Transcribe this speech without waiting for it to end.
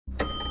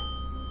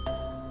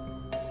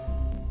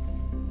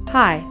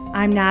Hi,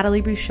 I'm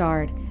Natalie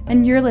Bouchard,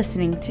 and you're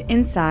listening to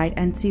Inside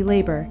NC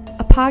Labor,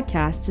 a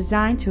podcast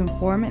designed to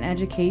inform and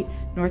educate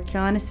North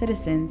Carolina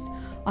citizens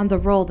on the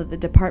role that the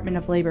Department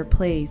of Labor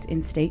plays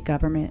in state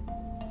government.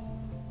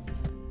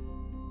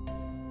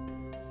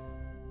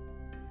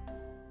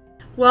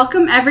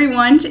 Welcome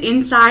everyone to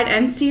Inside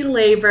NC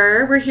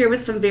Labor. We're here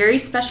with some very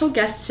special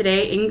guests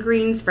today in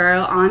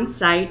Greensboro on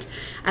site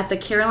at the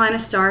Carolina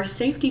Star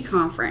Safety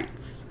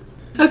Conference.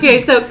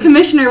 Okay, so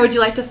Commissioner, would you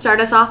like to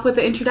start us off with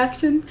the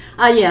introduction?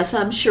 Yes,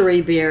 I'm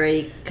Cherie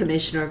Berry,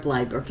 Commissioner of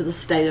Labor for the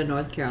state of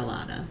North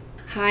Carolina.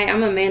 Hi,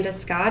 I'm Amanda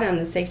Scott. I'm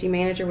the Safety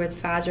Manager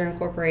with Pfizer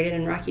Incorporated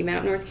in Rocky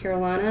Mount, North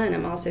Carolina, and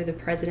I'm also the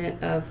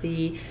President of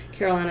the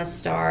Carolina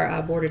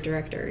Star Board of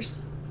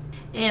Directors.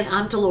 And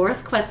I'm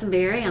Dolores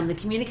Questenberry. I'm the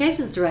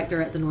Communications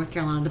Director at the North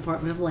Carolina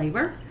Department of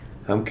Labor.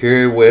 I'm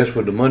Carey West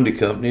with the Monday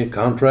Company,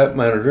 Contract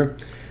Manager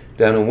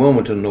down in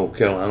Wilmington, North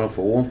Carolina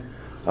for them.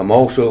 I'm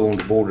also on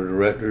the Board of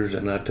Directors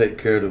and I take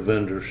care of the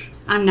vendors.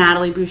 I'm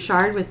Natalie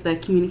Bouchard with the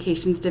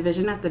Communications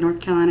Division at the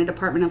North Carolina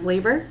Department of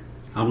Labor.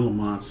 I'm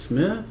LaMont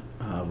Smith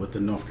with the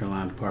North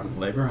Carolina Department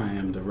of Labor. I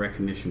am the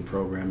Recognition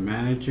Program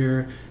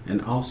Manager and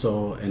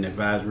also an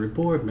advisory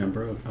board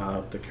member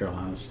of the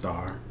Carolina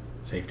Star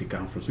Safety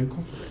Conference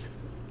Incorporated.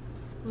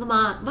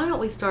 Lamont, why don't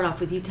we start off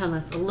with you telling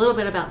us a little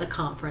bit about the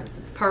conference,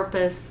 its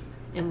purpose,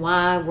 and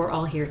why we're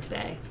all here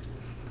today?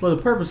 Well,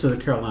 the purpose of the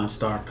Carolina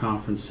Star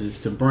Conference is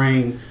to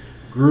bring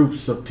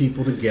groups of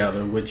people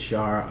together, which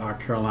are our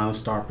Carolina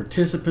Star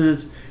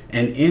participants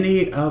and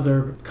any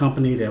other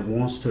company that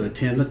wants to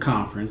attend the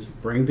conference,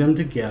 bring them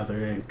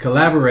together and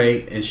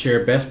collaborate and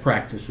share best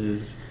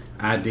practices,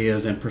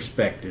 ideas, and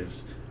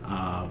perspectives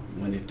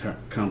when it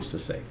comes to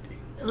safety.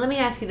 Let me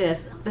ask you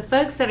this. The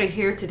folks that are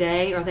here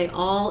today, are they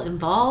all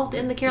involved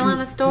in the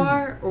Carolina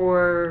Star,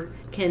 or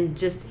can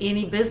just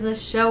any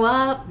business show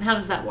up? How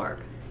does that work?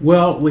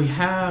 Well, we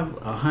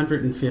have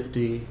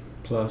 150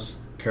 plus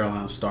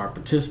Carolina Star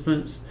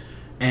participants,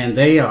 and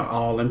they are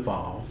all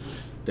involved.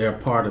 They're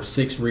part of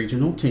 6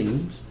 regional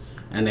teams,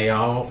 and they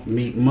all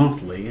meet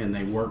monthly, and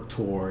they work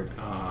toward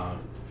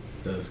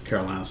the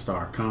Carolina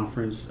Star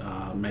Conference,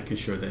 making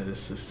sure that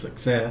it's a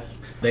success.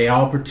 They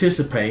all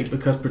participate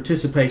because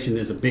participation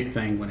is a big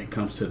thing when it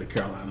comes to the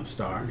Carolina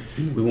Star.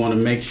 We want to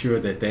make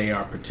sure that they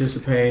are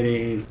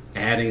participating,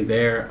 adding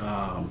their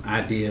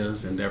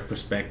ideas and their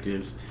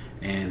perspectives,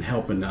 and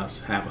helping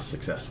us have a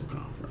successful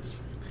conference.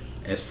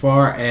 As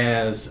far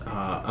as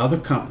other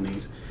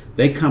companies,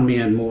 they come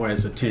in more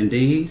as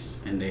attendees,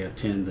 and they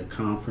attend the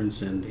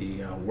conference and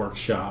the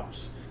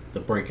workshops, the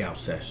breakout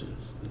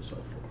sessions, and so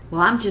forth. Well,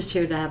 I'm just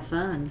here to have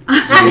fun.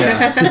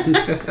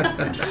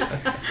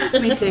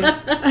 Me too.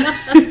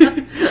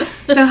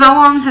 So how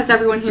long has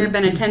everyone here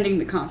been attending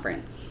the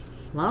conference?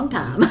 Long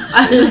time.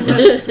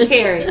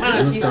 Carey, why don't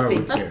Let's you start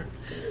speak? with Carey.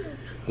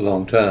 A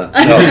long time.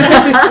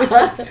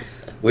 No.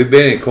 We've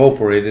been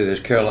incorporated as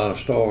Carolina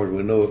Stars.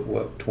 We know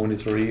it,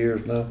 23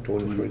 years now?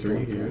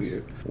 23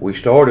 years. We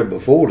started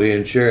before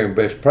then sharing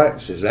best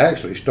practices.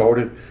 Actually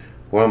started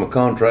where I'm a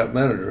contract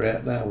manager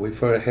at now. We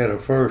had our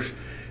first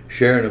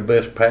sharing of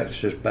best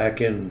practices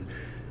back in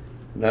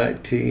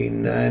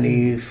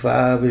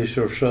 1995-ish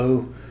or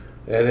so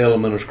at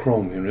Elemental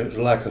Chromium. It was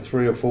like a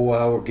 3 or 4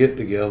 hour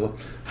get-together.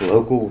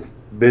 Local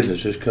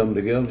businesses come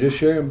together just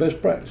sharing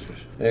best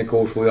practices. And, of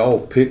course, we all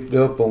picked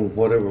up on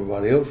what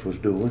everybody else was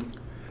doing.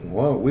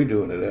 Why aren't we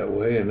doing it that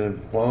way? And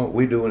then why aren't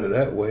we doing it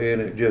that way?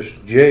 And it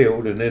just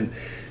gelled, and then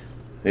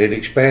it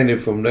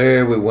expanded from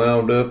there. We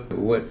wound up,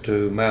 we went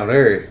to Mount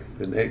Airy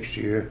the next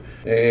year,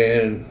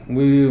 and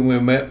we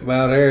met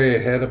Mount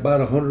Airy, had about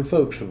 100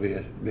 folks to be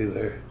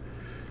there.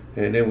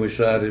 And then we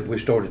started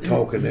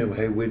talking to them,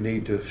 hey, we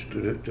need to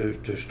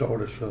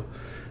start us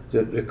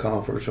the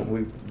conference, and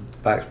we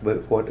backed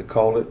what to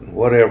call it and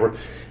whatever.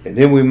 And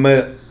then we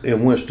met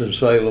in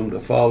Winston-Salem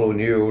the following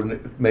year, or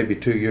maybe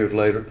 2 years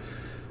later.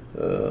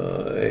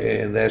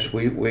 And that's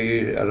we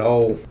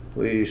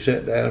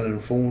sat down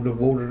and formed a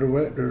board of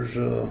directors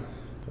or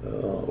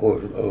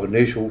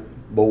initial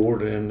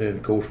board, and then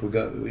of course we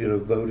got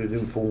voted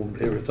and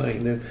formed everything.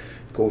 And then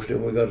of course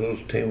we got a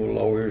little team of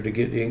lawyers to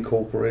get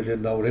incorporated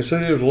and all that. So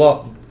there's a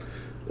lot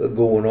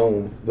going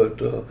on, but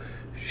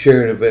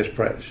sharing the best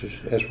practices,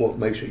 that's what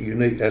makes it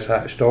unique. That's how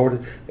it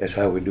started. That's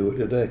how we do it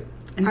today.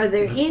 Are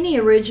there any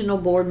original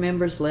board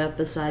members left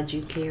besides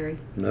you, Carey?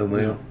 No,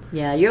 ma'am.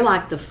 Yeah, you're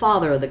like the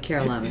father of the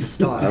Carolina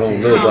Star. I don't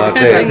know about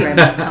that.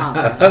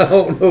 I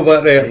don't know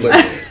about that, but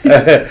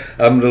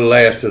I'm the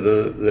last of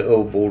the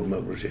old board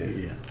members here.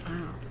 Yeah.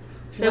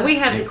 So we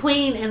have the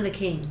Queen and the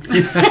King.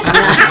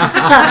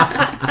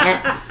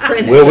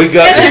 Well, we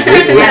got the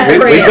Queen.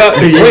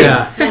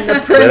 Yeah. And the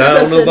But princess I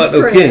don't know about and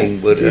the prince. King.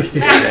 But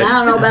I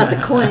don't know about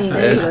the Queen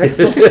either.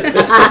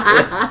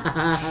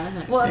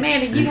 Well,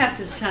 Amanda, you have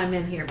to chime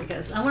in here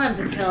because I want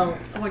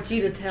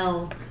you to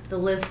tell the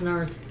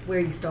listeners where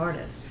you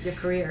started your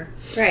career.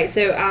 Right,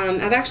 so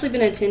I've actually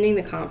been attending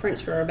the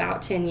conference for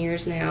about 10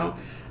 years now.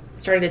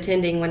 started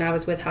attending when I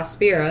was with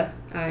Hospira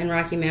in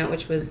Rocky Mount,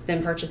 which was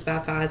then purchased by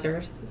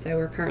Pfizer. So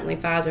we're currently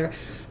Pfizer.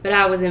 But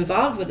I was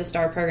involved with the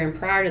STAR program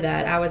prior to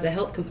that. I was a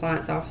health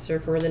compliance officer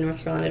for the North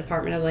Carolina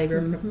Department of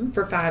Labor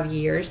for 5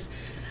 years.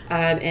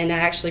 And I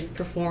actually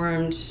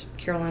performed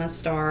Carolina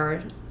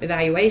STAR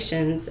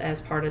evaluations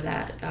as part of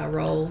that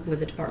role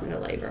with the Department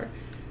of Labor.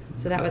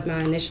 So that was my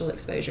initial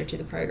exposure to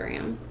the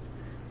program.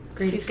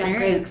 She's got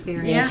great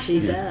experience. Yeah, she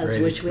does.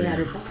 great Wish we had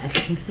her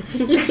experience.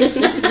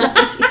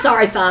 back.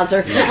 Sorry,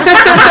 Pfizer.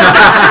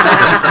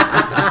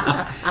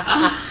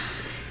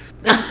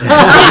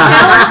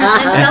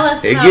 Tell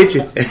us It how, gets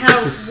you.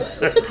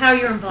 how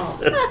you're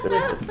involved with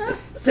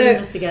putting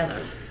this together.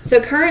 So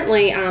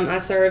currently, I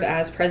serve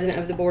as president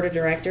of the board of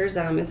directors.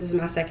 This is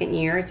my second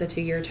year. It's a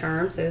 2-year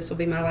term, so this will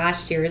be my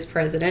last year as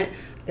president.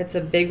 It's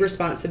a big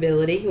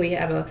responsibility. We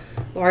have a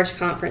large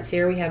conference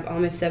here. We have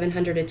almost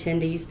 700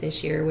 attendees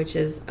this year, which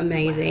is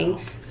amazing.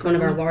 Wow. It's one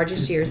of our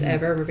largest years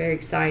ever. We're very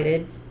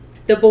excited.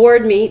 The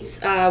board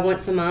meets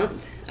once a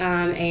month,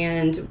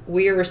 and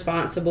we are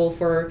responsible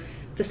for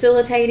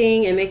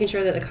facilitating and making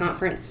sure that the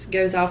conference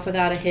goes off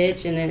without a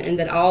hitch, and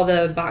that all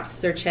the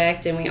boxes are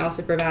checked. And we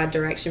also provide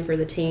direction for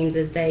the teams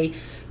as they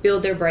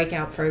build their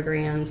breakout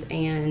programs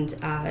and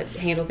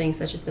handle things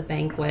such as the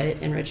banquet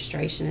and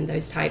registration and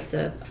those types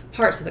of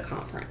parts of the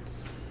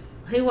conference.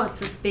 Who wants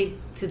to speak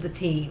to the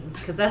teams?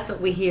 Because that's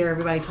what we hear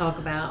everybody talk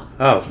about.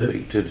 I'll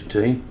speak to the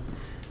team.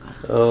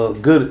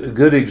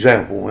 Good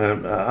example,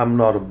 and I'm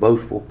not a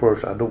boastful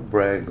person. I don't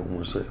brag on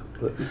myself,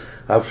 but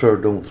I've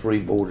served on 3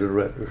 board of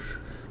directors.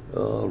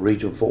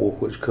 Region 4,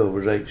 which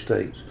covers 8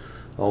 states,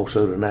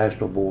 also the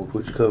National Board,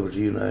 which covers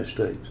the United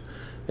States,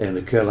 and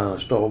the Carolina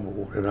Star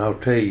Board. And I'll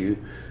tell you,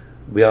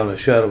 beyond a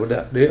shadow of a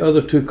doubt, the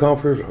other 2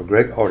 conferences are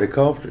great. Are they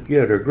conferences?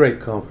 Yeah, they're great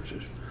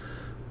conferences.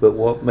 But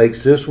what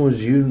makes this one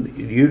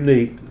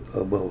unique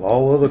above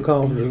all other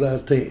conferences I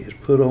attend is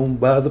put on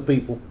by the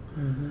people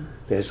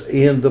that's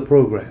in the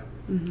program.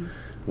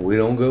 We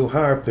don't go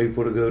hire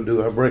people to go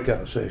do our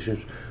breakout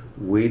sessions.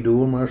 We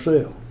do them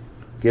ourselves.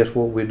 Guess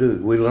what we do?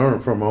 We learn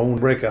from our own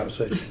breakout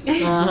session.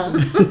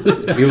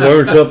 You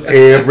learn something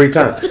every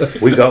time.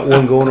 We got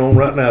one going on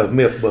right now,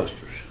 Mythbusters.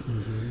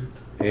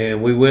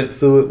 And we went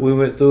through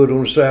it on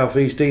the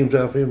Southeast, Team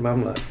Southeast, and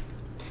I'm like,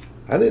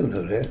 I didn't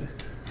know that.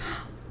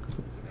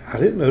 I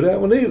didn't know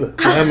that one either.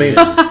 I mean,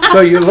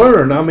 so you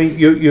learn. I mean,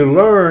 you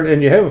learn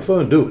and you're having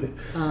fun doing it.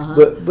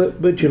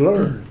 But you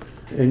learn,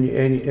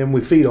 and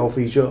we feed off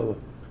each other.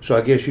 So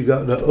I guess you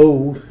got the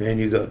old and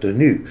you got the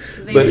new.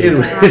 But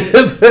anyway,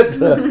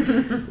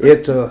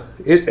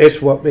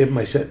 it's what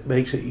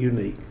makes it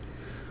unique.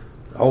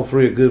 All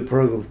 3 are good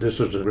programs. This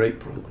is a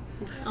great program.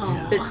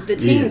 The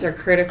teams are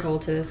critical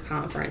to this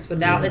conference.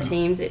 Without the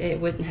teams, it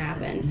wouldn't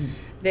happen.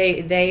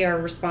 They are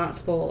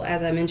responsible,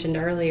 as I mentioned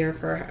earlier,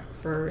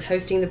 for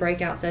hosting the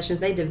breakout sessions.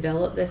 They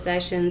develop the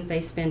sessions.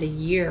 They spend a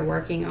year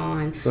working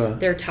on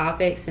their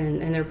topics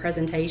and their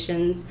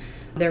presentations.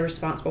 They're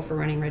responsible for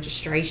running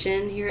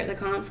registration here at the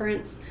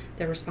conference.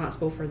 They're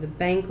responsible for the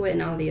banquet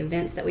and all the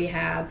events that we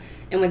have.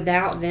 And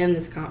without them,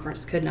 this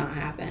conference could not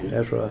happen.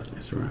 That's right.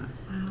 That's right.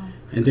 Wow.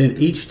 And then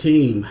each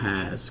team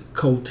has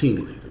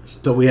co-team leaders.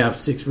 So we have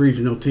 6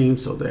 regional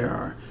teams, so there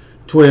are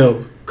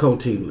 12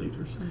 co-team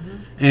leaders.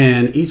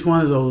 And each one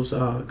of those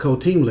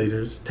co-team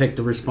leaders take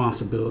the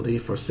responsibility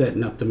for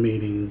setting up the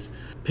meetings,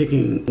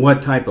 picking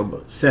what type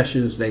of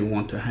sessions they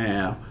want to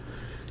have,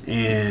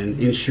 and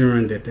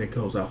ensuring that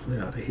goes off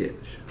without a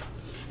hitch.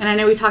 And I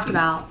know we talked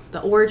about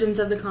the origins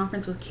of the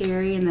conference with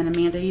Carey, and then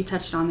Amanda, you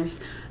touched on there's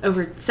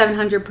over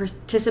 700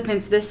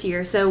 participants this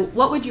year. So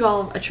what would you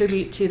all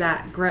attribute to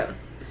that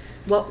growth?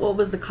 What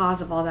was the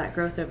cause of all that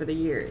growth over the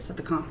years of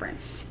the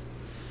conference?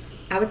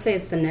 I would say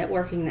it's the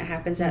networking that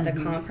happens at the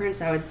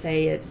conference. I would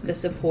say it's the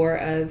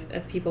support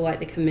of people like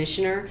the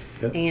commissioner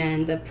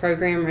and the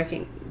program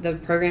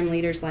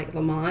leaders like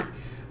LaMont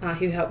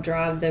who help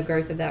drive the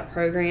growth of that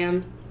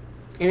program.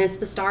 And it's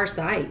the STAR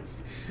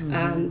sites.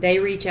 They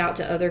reach out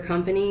to other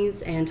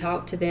companies and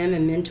talk to them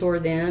and mentor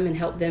them and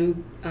help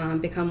them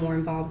become more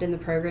involved in the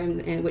program,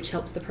 and which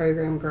helps the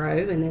program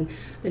grow. And then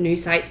the new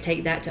sites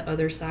take that to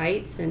other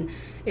sites, and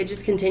it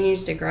just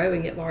continues to grow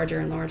and get larger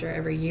and larger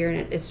every year.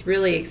 And it's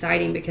really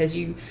exciting because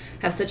you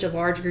have such a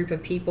large group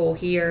of people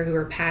here who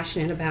are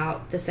passionate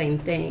about the same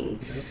thing,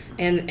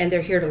 and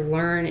they're here to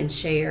learn and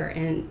share,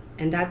 and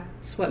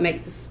that's what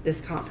makes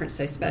this conference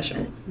so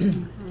special.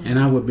 And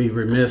I would be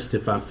remiss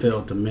if I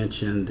failed to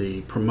mention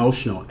the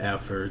promotional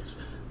efforts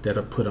that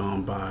are put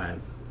on by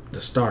the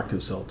STAR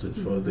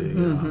consultants for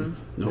the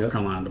North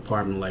Carolina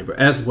Department of Labor,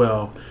 as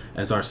well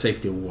as our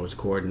safety awards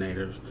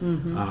coordinators.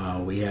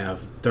 We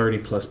have 30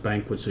 plus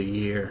banquets a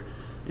year,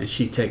 and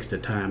she takes the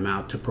time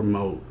out to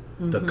promote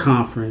the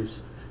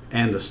conference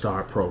and the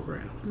STAR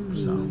program.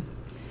 So,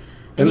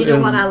 and you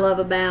know what I love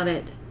about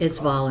it? It's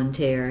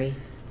voluntary.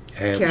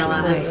 Absolutely.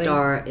 Carolina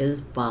STAR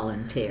is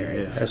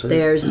voluntary. Yeah.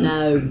 There's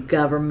no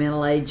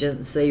governmental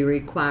agency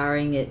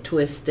requiring it,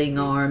 twisting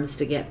arms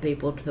to get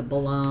people to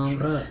belong.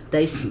 Right.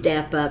 They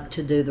step up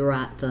to do the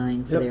right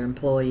thing for their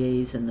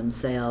employees and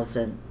themselves,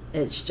 and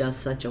it's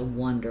just such a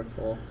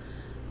wonderful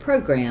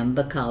program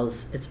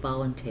because it's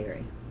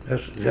voluntary.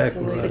 That's exactly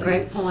Absolutely. right. That's a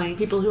great point.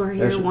 People who are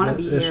here That's- want to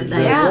be that's here.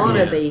 exactly They Yeah. want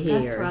to Yeah. be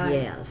That's here, right.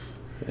 yes.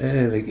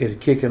 And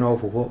kicking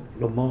off of what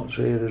Lamont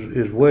said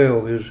as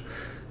well is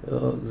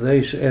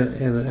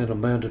and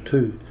Amanda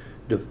too.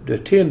 The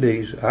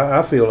attendees,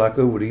 I feel like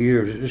over the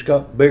years it's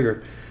got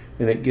bigger,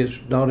 and it gets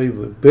not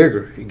even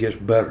bigger; it gets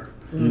better.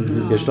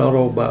 Mm-hmm. It's not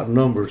all about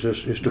numbers;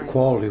 it's the Right.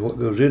 quality what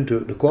goes into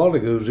it. The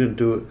quality goes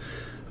into it.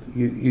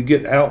 You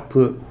get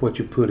output what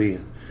you put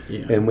in,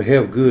 Yeah. and we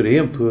have good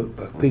input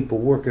by people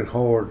working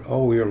hard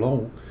all year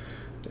long.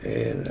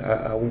 And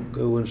I won't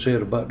go and say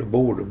it about the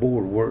board. The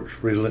board works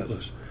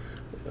relentless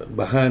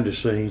behind the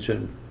scenes,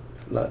 and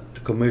like the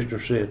commissioner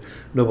said,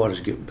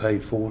 nobody's getting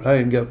paid for it. I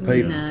ain't got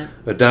paid No.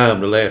 a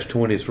dime the last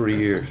 23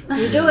 years.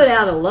 You do it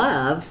out of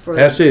love for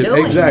That's it,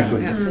 doing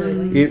exactly. that.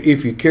 Absolutely.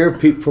 If you care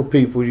for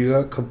people, you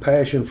got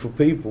compassion for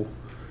people,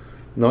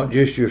 not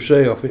just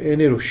yourself,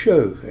 and it'll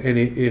show. And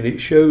it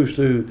shows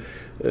through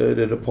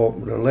the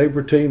Department of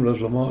Labor team, as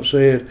Lamont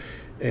said.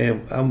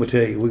 And I'm gonna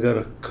tell you, we got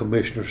a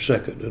commissioner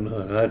second to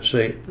none. And I'd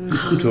say it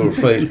to her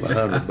face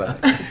behind her back.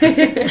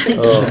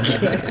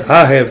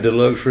 I have the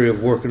luxury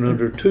of working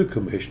under two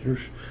commissioners,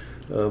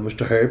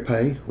 Mr. Harry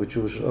Payne, which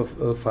was a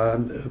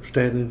fine,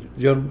 upstanding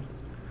gentleman.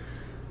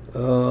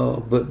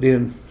 But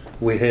then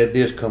we had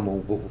this come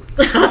on board,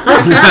 and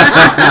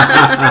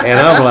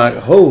I'm like,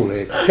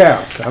 holy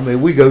cow! I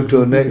mean, we go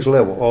to a next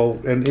level.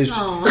 And it's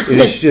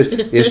just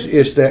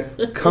it's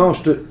that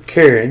constant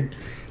caring.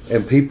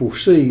 And people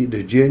see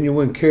the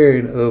genuine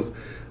caring of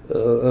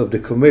the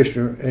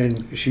commissioner,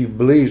 and she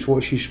believes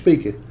what she's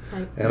speaking.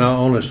 Right. And I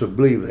honestly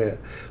believe that.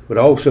 But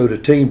also the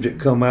teams that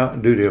come out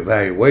and do the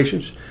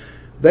evaluations,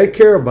 they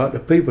care about the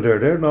people there.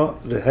 They're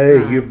not,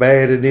 hey, you're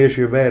bad in this,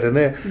 you're bad in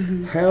that.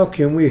 Mm-hmm. How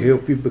can we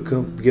help you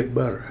get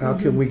better? How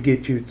can we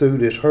get you through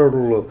this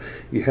hurdle of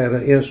you had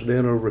an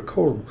incident or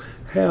recordable?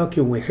 How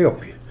can we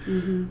help you?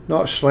 Mm-hmm.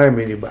 Not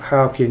slamming you, but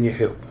how can you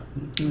help?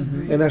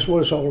 Mm-hmm. And that's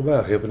what it's all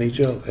about, helping each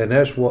other. And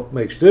that's what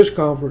makes this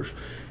conference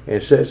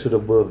and sets it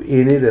above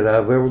any that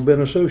I've ever been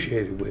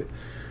associated with.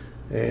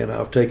 And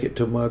I'll take it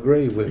to my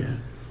grave with me.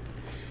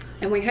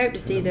 And we hope to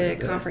see the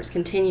conference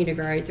continue to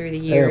grow through the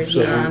years.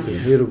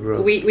 Absolutely. It'll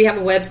grow. We have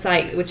a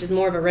website, which is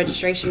more of a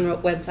registration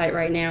website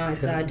right now.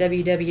 It's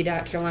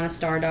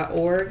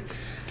www.carolinastar.org.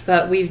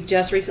 But we've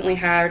just recently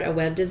hired a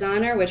web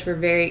designer, which we're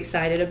very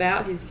excited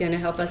about, who's going to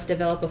help us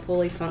develop a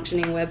fully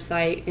functioning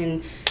website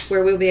and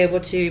where we'll be able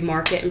to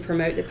market and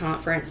promote the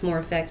conference more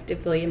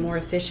effectively and more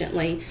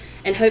efficiently,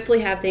 and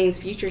hopefully have things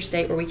future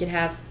state where we could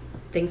have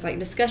things like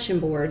discussion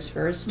boards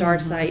for star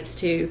sites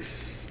to,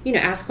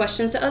 ask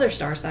questions to other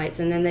star sites,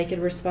 and then they could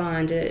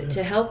respond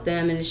to help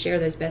them and to share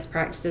those best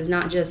practices,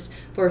 not just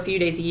for a few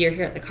days a year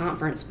here at the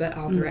conference, but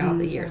all throughout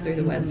the year through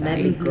the website.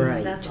 That'd be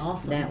great. That's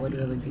awesome. That would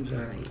really be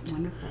great.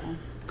 Wonderful.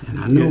 And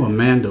I know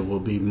Amanda will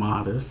be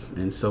modest,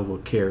 and so will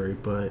Carey,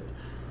 but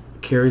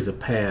Carey's a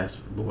past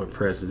board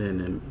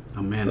president, and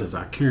Amanda's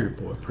our current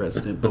board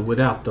president. But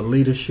without the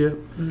leadership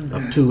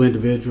of two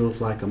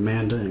individuals like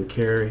Amanda and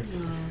Carey,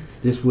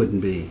 this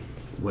wouldn't be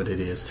what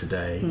it is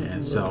today.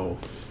 And so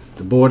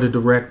the board of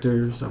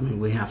directors,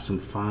 we have some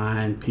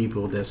fine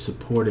people that's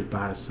supported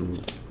by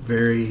some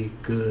very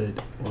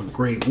good or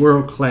great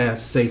world-class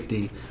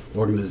safety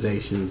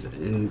organizations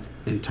in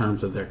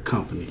terms of their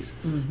companies.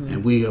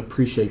 And we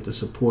appreciate the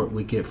support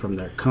we get from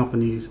their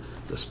companies,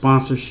 the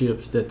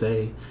sponsorships that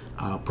they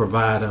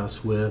provide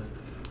us with.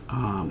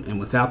 And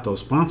without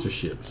those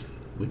sponsorships,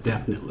 we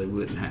definitely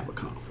wouldn't have a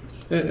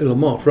conference. And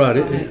Lamont's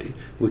right.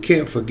 We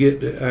can't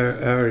forget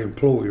our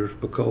employers,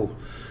 because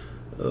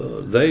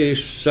they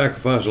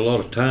sacrifice a lot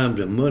of time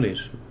and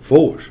monies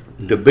for us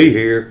to be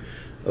here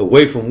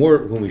away from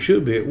work when we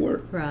should be at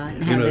work. Right, and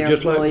You have know, their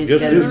just like- employees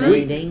just go this to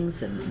week.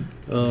 meetings and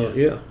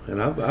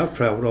And I've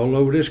traveled all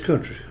over this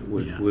country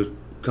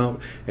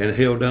and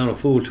held down a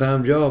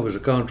full-time job as a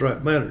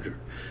contract manager.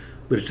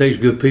 But it takes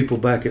good people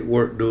back at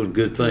work doing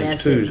good things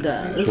Yes, too, it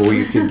does. so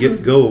you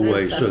can go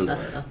away. So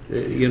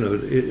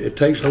it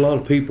takes a lot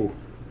of people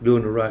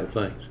doing the right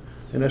things,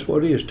 and that's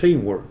what it is,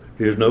 teamwork.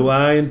 There's no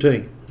I in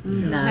team.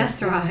 no.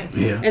 That's right.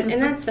 Yeah.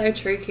 And that's so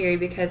true, Carey,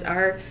 because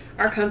our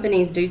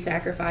companies do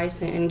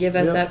sacrifice and give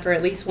us Yep. up for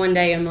at least one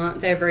day a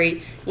month,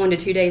 every 1 to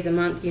 2 days a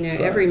month,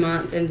 every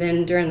month, and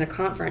then during the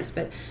conference.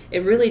 But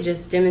it really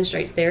just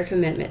demonstrates their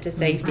commitment to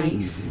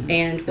safety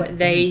and what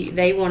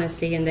they want to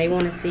see. And they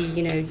want to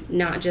see,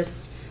 not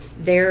just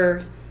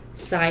their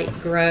site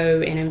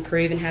grow and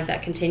improve and have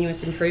that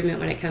continuous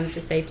improvement when it comes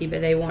to safety, but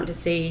they want to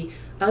see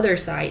other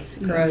sites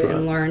grow That's right.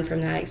 and learn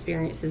from that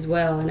experience as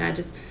well. And I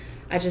just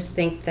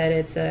think that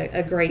it's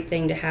a great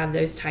thing to have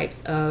those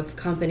types of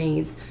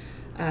companies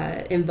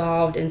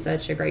involved in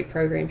such a great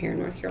program here in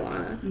North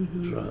Carolina.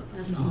 That's right.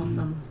 That's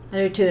awesome. I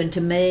do too, and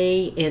to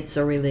me, it's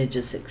a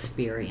religious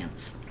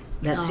experience.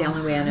 That's the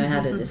only way I know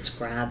how to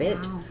describe it.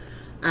 Wow.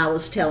 I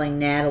was telling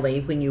Natalie,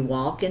 when you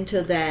walk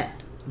into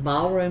that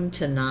ballroom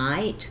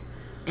tonight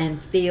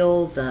and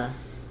feel the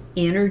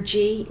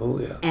energy Oh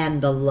yeah. and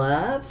the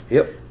love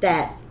Yep.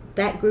 that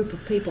group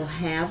of people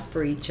have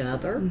for each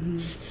other,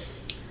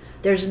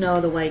 There's no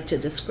other way to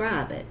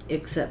describe it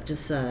except to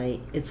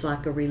say it's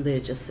like a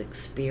religious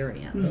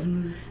experience.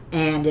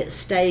 And it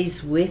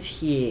stays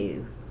with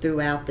you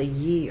throughout the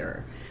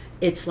year.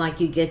 It's like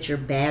you get your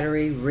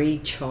battery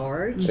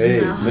recharged.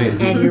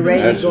 Amen. And you're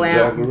ready to go out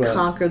exactly and right.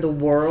 conquer the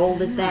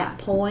world at that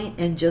point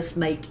and just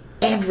make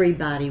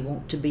everybody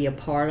want to be a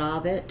part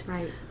of it.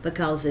 Right.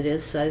 Because it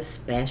is so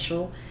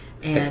special.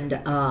 And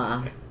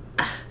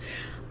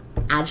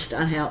I just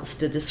don't know how else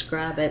to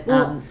describe it.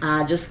 Well-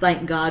 I just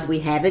thank God we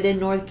have it in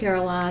North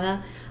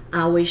Carolina.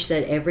 I wish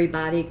that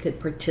everybody could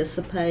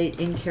participate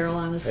in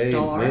Carolina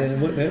Star. Amen.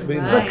 Wouldn't that be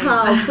Right. nice?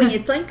 Because when you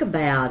think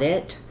about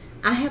it,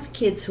 I have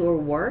kids who are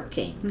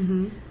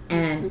working.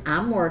 And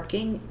I'm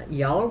working,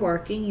 y'all are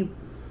working.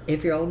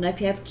 If you're old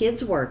enough, you have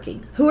kids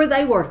working. Who are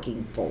they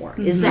working for?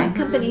 Is that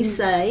company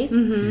safe?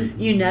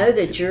 You know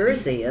that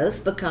yours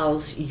is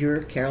because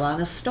you're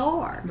Carolina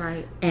Star.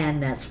 Right.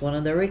 And that's one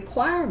of the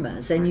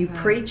requirements. And you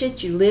preach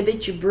it, you live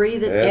it, you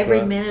breathe it That's every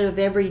right. minute of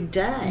every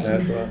day.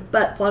 That's right.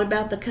 But what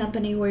about the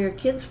company where your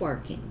kid's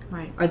working?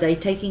 Right. Are they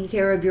taking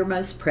care of your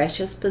most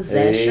precious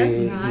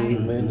possession?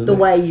 Amen to The that.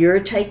 way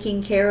you're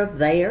taking care of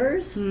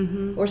theirs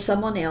or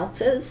someone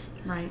else's?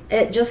 Right.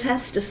 It just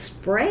has to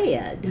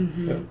spread.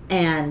 Yeah.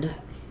 And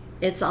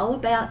it's all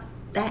about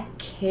that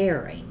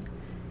caring.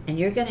 And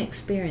you're going to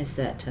experience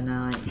that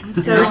tonight.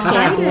 so And I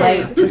can't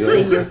excited. wait to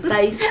see your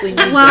face when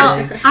you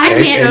Well, do. I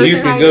And, can't. and you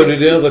can go to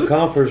the other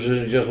conferences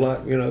and just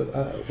like,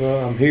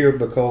 well, I'm here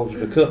because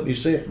the company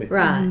sent me.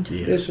 Right.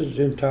 Yeah. This is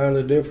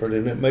entirely different,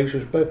 and it makes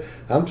us better.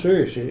 I'm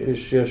serious.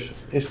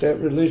 It's that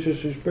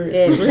religious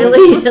experience. It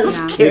really is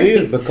Yeah. It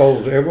caring. is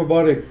because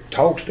everybody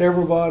talks to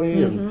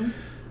everybody, and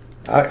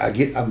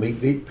I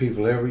meet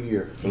people every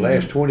year. The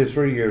last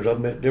 23 years,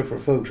 I've met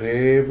different folks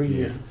every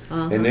year,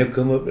 and they'll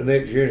come up the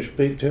next year and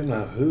speak to them.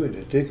 Now, who in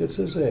the tickets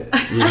is that?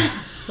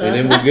 And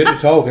then we get to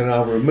talking,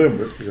 I'll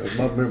remember it because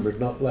my memory's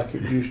not like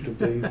it used to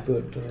be.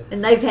 But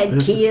And they've had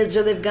kids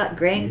or they've got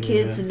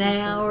grandkids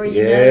now, or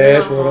you yeah, know,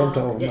 that's what I'm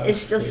talking about.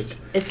 it's just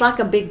it's like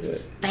a big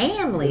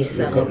family The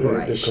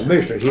celebration.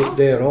 commissioner hit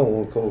that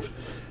on, of course.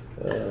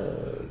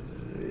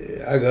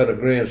 I got a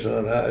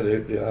grandson.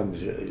 I'm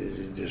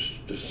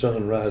just the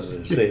sun rises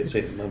and sets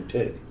in him. I'm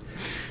telling you.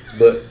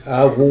 But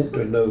I want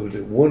to know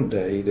that one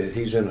day that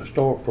he's in a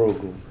STAR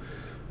program,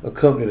 a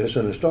company that's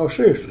in a STAR,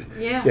 seriously,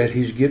 Yeah. that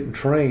he's getting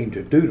trained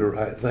to do the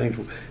right things.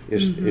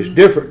 It's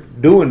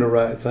different doing the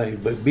right things,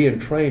 but being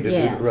trained to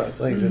do the right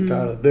things is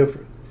entirely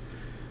different.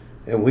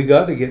 And we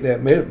got to get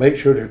that make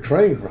sure they're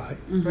trained right,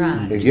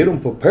 Right. and get them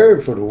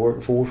prepared for the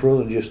workforce rather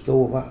than just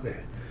throw them out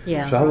there.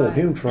 Yeah. So I want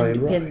him And trained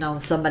depending right. on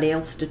somebody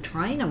else to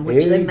train them,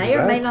 which they may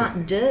or may Exactly.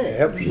 not do.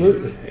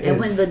 Absolutely. And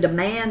when the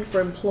demand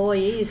for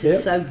employees Yep.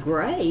 is so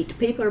great,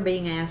 people are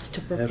being asked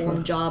to perform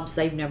right. jobs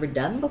they've never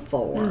done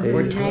before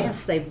or That's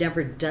tasks they've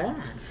never done.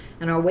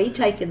 And are we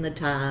taking the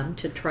time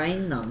to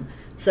train them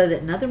so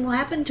that nothing will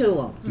happen to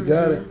them? You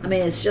got it. I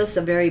mean, it's just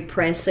a very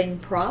pressing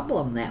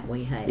problem that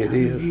we have. It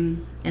is.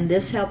 And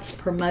this helps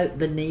promote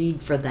the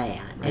need for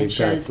that and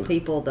shows Exactly.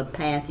 people the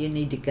path you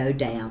need to go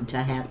down to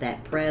have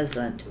that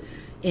present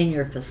in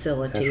your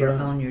facility That's or right.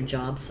 on your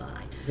job site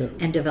Yep.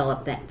 and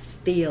develop that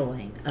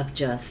feeling of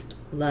just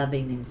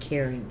loving and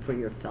caring for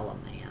your fellow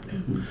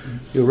man.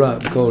 You're right,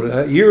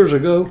 because years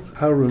ago,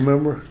 I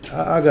remember,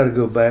 I got to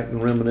go back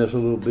and reminisce a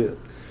little bit.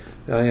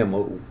 I am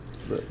old.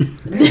 But,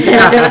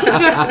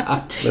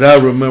 but I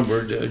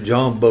remember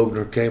John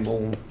Bogner came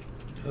on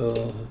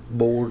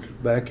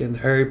board back in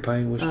Harry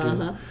Payne was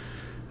still.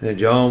 And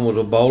John was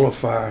a ball of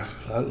fire,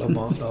 like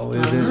LaMont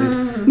always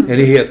is. And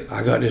he had,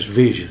 I got this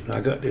vision.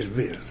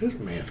 This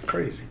man's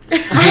crazy.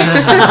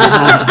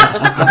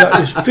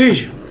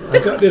 I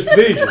got this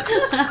vision.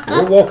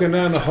 We're walking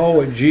down the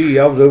hall at GE.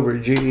 I was over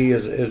at GE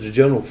as the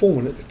general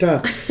foreman at the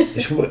time.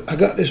 He said, I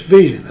got this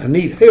vision. I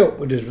need help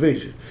with this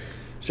vision.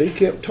 So he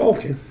kept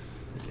talking.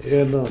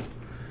 And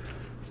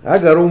I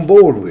got on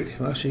board with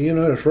him. I said,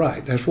 that's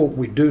right. That's what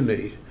we do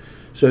need.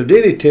 So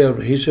then he tells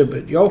me, he said,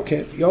 but y'all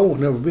will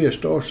never be a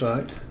STAR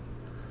site.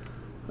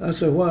 I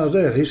said, why is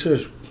that? He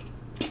says,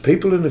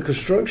 people in the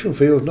construction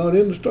field not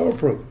in the STAR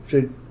program. He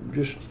said,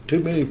 just too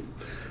many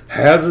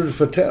hazards,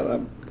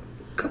 fatality.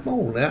 Come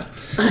on now.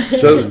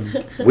 So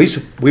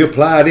we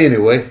applied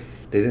anyway.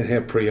 They didn't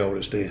have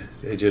pre-audits then.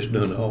 They just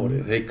done the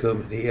audit. He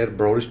come, he had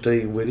brought his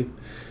team with him.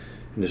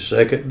 And the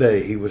second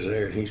day he was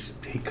there, and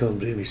he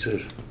comes in, he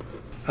says,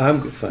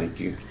 thank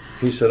you.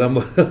 He said, I'm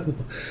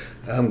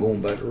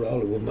going back to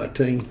Raleigh with my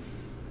team.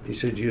 He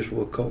said, yes,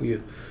 we'll call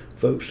you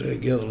folks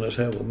together and let's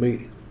have a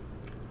meeting.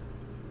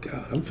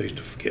 God, I'm fixing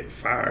to get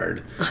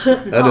fired.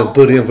 I done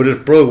put in for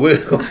this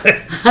program.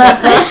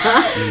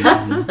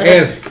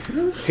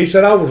 And he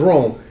said, I was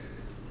wrong.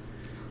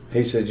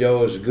 He said,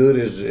 y'all as good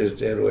as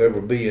that'll ever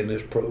be in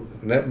this program.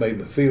 And that made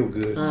me feel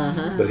good.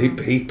 But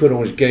he put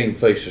on his game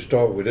face to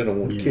start with. I don't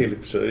want to kill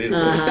him. So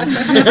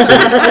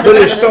but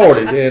it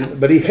started.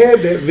 But he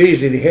had that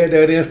vision. He had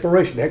that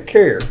inspiration, that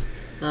care.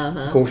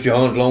 Of course,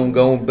 John's long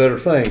gone better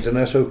things, and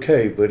that's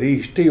okay. But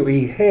he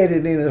had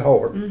it in his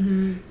heart,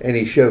 and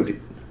he showed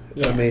it.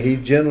 Yes. I mean, he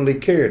generally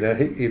cared. Now,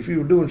 if you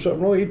were doing something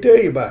wrong, he'd tell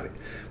you about it.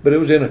 but it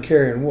was in a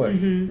caring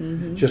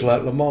way, just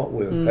like Lamont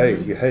will.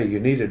 Hey, you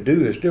need to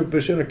do this, but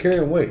it's in a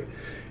caring way.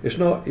 It's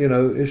not,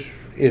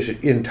 it's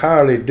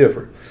entirely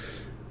different.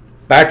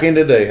 Back in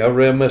the day, I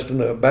ran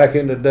messing up. Back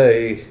in the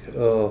day,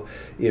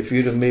 if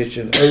you'd have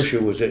mentioned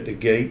OSHA was at the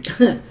gate,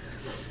 I'd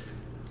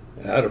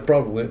have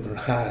probably went and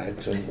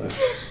hide somewhere.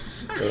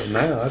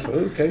 Now I said,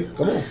 okay,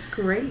 come on.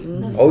 Great.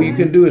 All you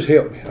can do is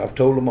help me. I've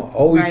told them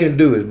all you can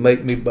do is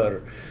make me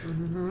better.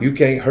 You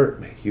can't hurt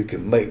me. You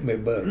can make me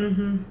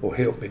better or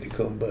help me to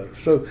become better.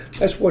 So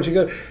that's what you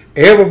got.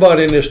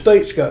 Everybody in this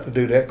state's got to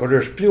do that because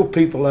there's still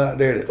people out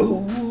there that,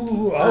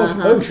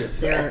 OSHA.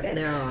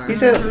 There are. He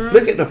said,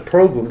 look at the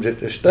programs that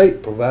the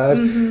state provides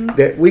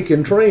that we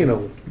can train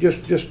on.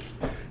 Just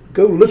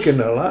go look in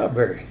the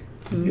library.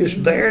 It's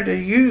there to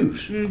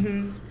use. All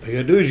you got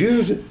to do is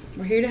use it.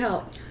 We're here to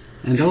help.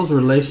 And those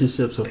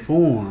relationships are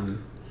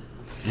formed,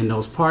 and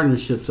those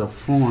partnerships are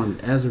formed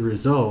as a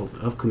result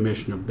of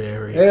Commissioner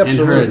Berry and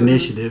her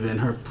initiative and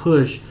her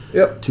push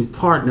to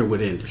partner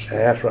with industry.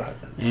 That's right.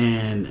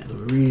 And the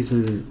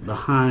reason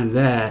behind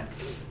that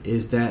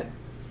is that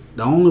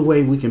the only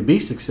way we can be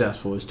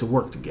successful is to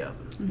work together.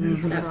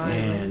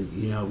 And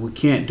we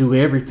can't do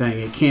everything.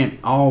 It can't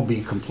all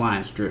be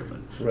compliance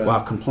driven. Right.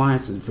 While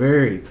compliance is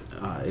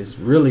is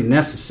really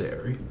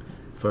necessary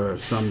for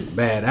some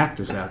bad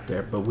actors out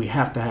there, but we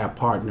have to have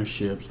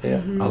partnerships,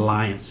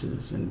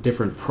 alliances, and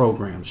different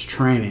programs,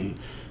 training,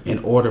 in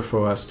order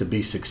for us to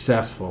be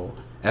successful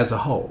as a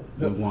whole.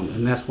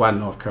 And that's why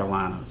North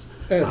Carolina's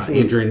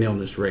injury and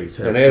illness rates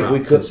have dropped.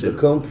 And as we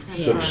become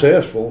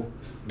successful,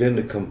 then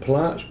the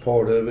compliance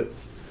part of it,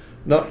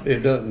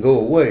 it doesn't go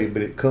away,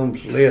 but it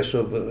comes less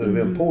of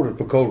importance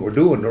because we're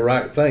doing the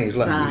right things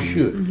like we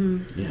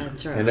should.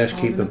 That's right. And that's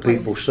keeping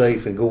people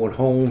safe and going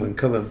home and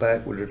coming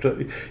back with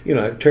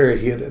their Terry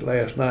hit it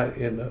last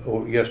night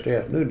or yesterday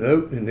afternoon. The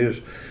opening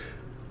is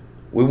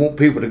we want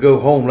people to go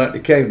home like they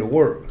came to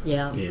work.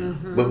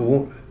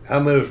 But how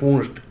many of us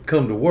want us to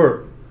come to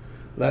work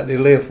like they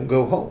left and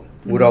go home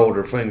with all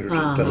their fingers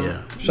and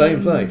toes?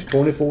 Same things,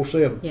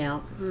 24/7.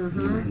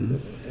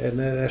 And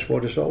that's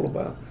what it's all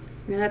about.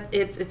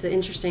 It's an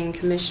interesting,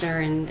 Commissioner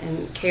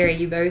and Carey,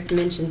 you both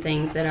mentioned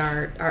things that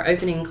our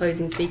opening and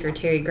closing speaker,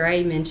 Terry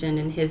Gray, mentioned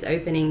in his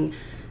opening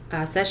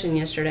session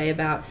yesterday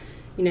about,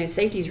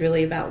 safety is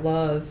really about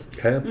love.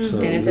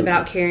 Absolutely. And it's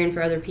about caring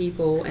for other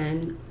people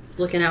and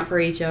looking out for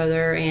each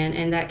other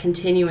and that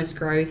continuous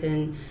growth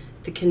and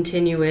the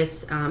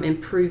continuous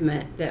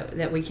improvement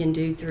that we can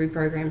do through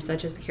programs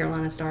such as the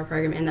Carolina Star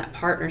program and that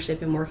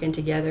partnership and working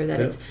together,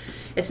 that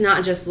it's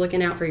not just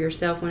looking out for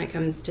yourself when it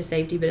comes to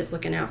safety, but it's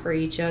looking out for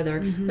each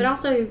other, but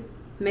also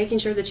making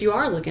sure that you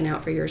are looking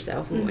out for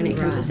yourself when it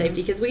comes to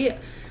safety, because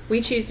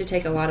we choose to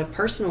take a lot of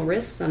personal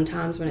risks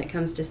sometimes when it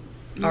comes to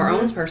our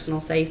own personal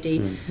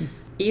safety.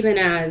 Even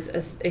as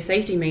a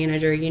safety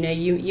manager,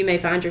 you may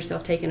find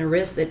yourself taking a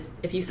risk that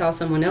if you saw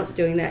someone else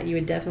doing that, you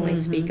would definitely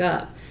speak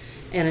up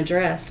and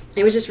address.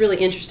 It was just really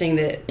interesting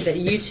that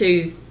you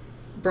two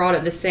brought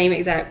up the same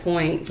exact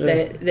points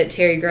that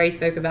Terry Gray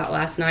spoke about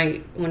last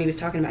night when he was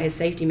talking about his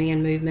safety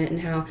man movement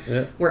and how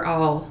we're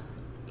all,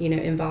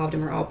 involved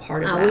and we're all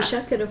part of that. I wish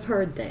I could have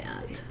heard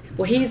that.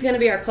 Well, he's going to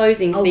be our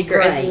closing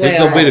speaker as great. well. He's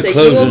going to be the so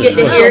closing you will get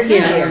to hear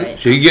him.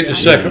 So you get the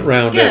second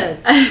round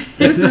Good.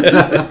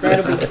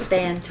 That'll be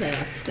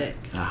fantastic.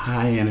 A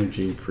high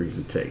energy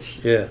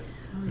presentation. Yeah.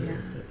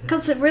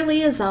 Because it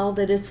really is all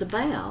that it's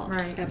about.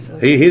 Right.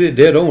 Absolutely. He hit it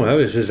dead on.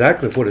 That's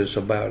exactly what it's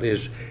about.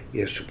 It's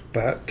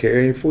about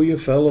caring for your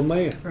fellow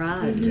man.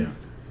 Right. Yeah.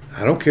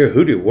 I don't care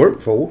who they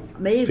work for.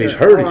 Me either. If he's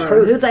hurt, he's or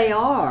hurt. who they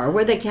are,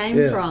 where they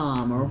came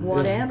from, or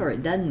whatever.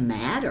 It doesn't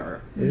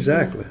matter.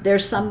 Exactly. They're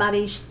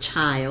somebody's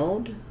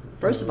child.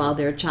 First of all,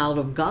 they're a child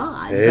of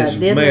God. Yes,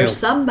 but then ma'am. they're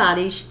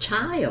somebody's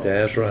child.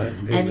 That's right.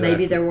 Exactly. And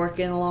maybe they're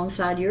working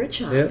alongside your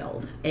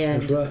child.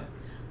 And That's right.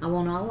 I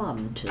want all of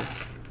them to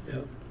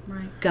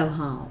go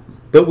home.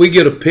 But we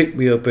get a pick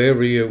me up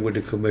every year with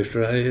the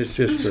commissioner. It's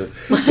just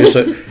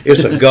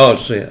it's a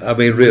godsend. I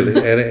mean, really,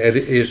 and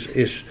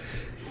it's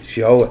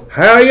she always,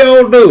 how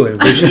y'all doing?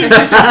 But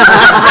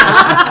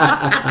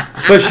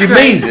she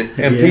means it,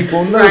 and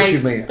people know she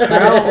means it.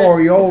 How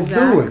are y'all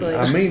doing?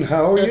 I mean,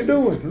 how are you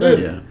doing?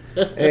 Really?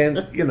 And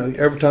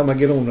every time I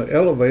get on the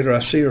elevator,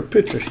 I see her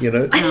pictures.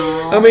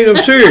 I mean,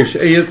 I'm serious.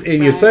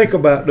 And you think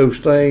about those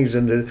things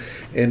in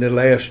the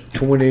last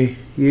 20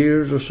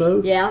 years or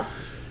so. Yeah.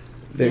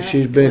 That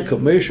she's been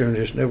commissioner and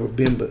it's never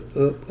been but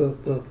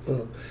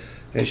up.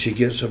 And she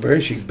gets up there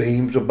and she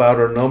beams about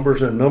her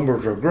numbers, and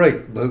numbers are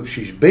great. But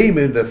she's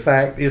beaming the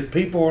fact is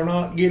people are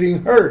not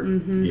getting hurt.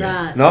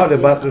 Right. Not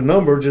about the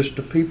number, just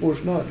the people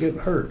that's not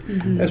getting hurt.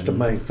 That's the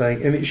main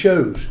thing. And it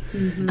shows.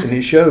 And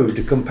it shows.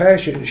 The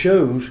compassion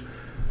shows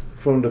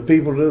from the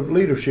people of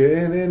leadership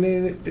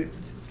and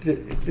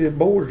the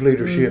board's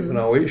leadership and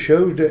all. It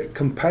shows that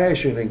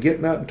compassion and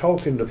getting out and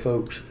talking to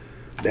folks.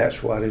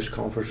 That's why this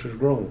conference has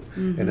grown.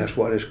 And that's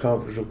why this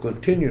conference will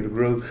continue to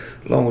grow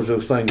as long as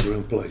those things are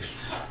in place.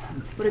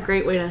 What a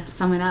great way to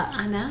sum it up.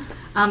 I know.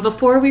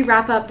 Before we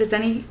wrap up, does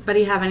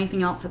anybody have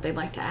anything else that they'd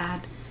like to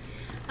add?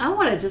 I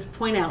want to just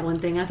point out one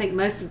thing. I think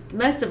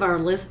most of our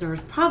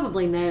listeners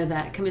probably know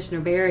that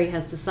Commissioner Berry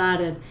has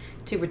decided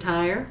to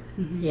retire.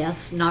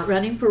 Yes, not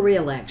running for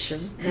re-election.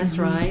 That's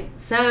right.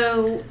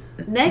 So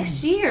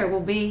next year will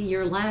be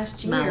your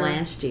last year. My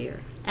last year.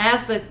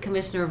 As the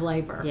Commissioner of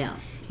Labor. Yeah.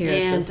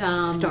 Here at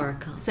the Star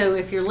Conference. So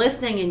if you're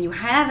listening and you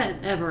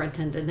haven't ever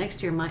attended,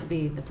 next year might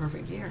be the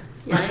perfect year.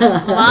 Yes.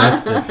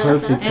 That's the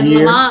perfect And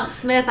year LaMont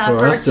Smith, I've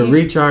for heard us to you.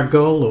 reach our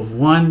goal of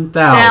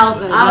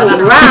 1,000. All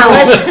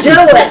right, let's do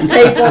it,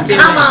 people.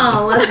 Come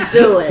on, let's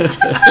do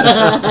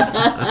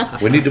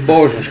it. We need the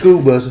boys from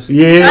school buses.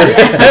 Yeah.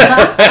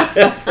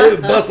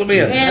 Bus them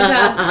in.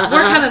 And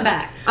we're coming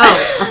back.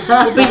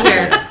 We'll be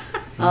here.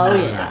 Oh,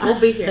 yeah. We'll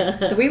be here.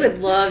 So we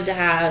would love to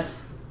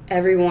have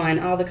everyone,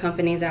 all the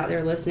companies out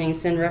there listening,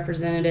 send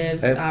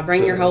representatives.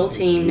 Bring your whole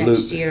team next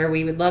Absolutely. year.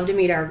 We would love to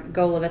meet our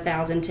goal of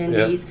 1,000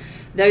 attendees.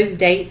 Those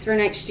dates for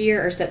next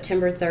year are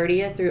September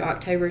 30th through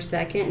October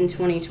 2nd in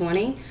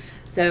 2020.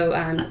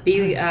 So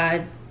be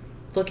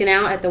looking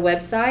out at the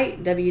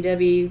website,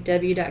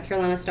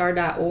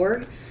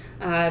 www.carolinastar.org,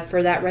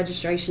 for that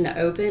registration to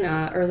open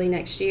early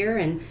next year.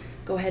 And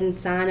go ahead and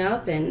sign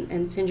up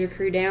and send your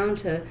crew down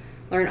to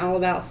learn all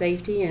about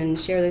safety and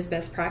share those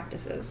best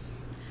practices.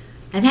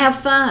 And have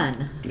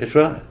fun. That's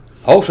right.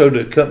 Also,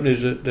 the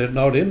companies that are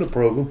not in the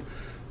program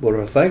but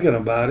are thinking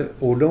about it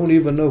or don't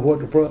even know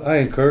what I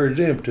encourage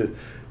them to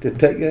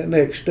take that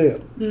next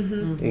step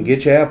and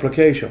get your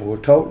application or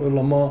talk to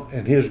Lamont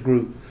and his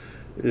group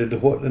to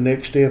what the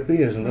next step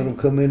is and let them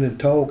come in and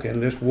talk and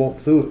let's walk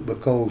through it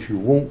because you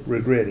won't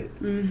regret it.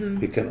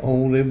 It can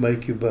only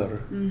make you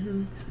better.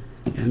 And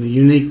the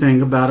unique thing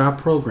about our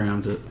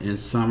program, in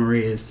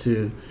summary, is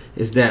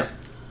that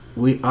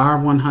our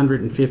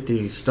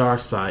 150 STAR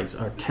sites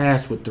are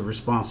tasked with the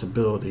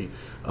responsibility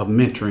of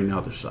mentoring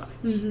other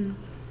sites.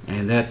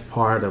 And that's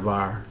part of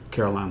our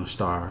Carolina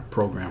STAR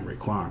program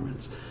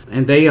requirements.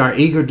 And they are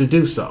eager to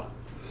do so.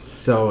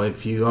 So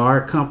if you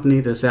are a company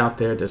that's out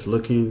there that's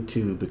looking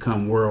to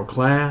become world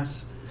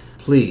class,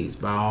 please,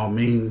 by all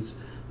means,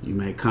 you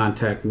may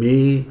contact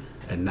me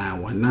at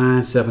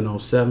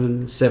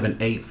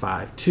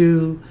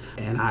 919-707-7852,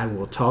 and I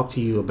will talk to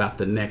you about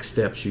the next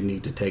steps you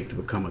need to take to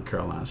become a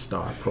Carolina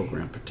STAR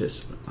program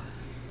participant.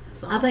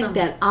 I think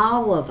that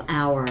all of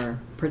our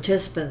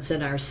participants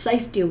in our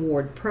safety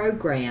award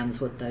programs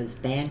with those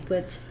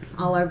banquets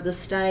all over the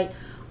state,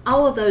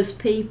 all of those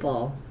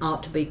people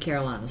ought to be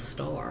Carolina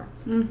STAR.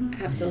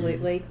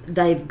 Absolutely.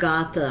 They've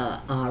got the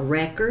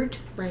record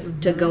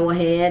to go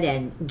ahead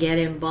and get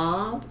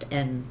involved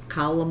and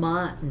call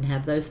Lamont and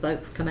have those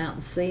folks come out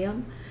and see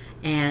them.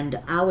 And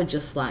I would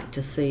just like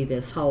to see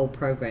this whole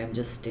program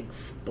just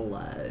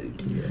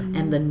explode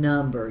and the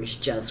numbers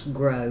just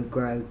grow.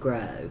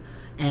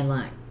 And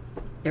like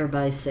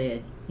everybody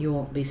said, you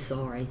won't be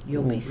sorry.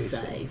 You'll be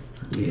safe.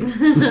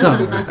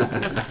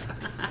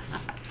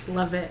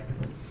 Love it.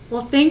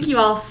 Well, thank you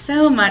all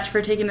so much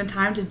for taking the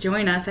time to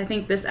join us. I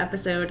think this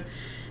episode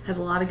has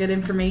a lot of good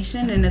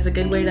information and is a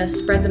good way to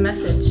spread the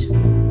message.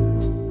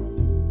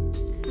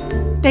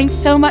 Thanks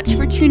so much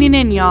for tuning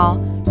in, y'all.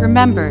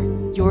 Remember,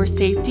 your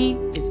safety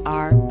is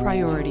our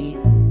priority.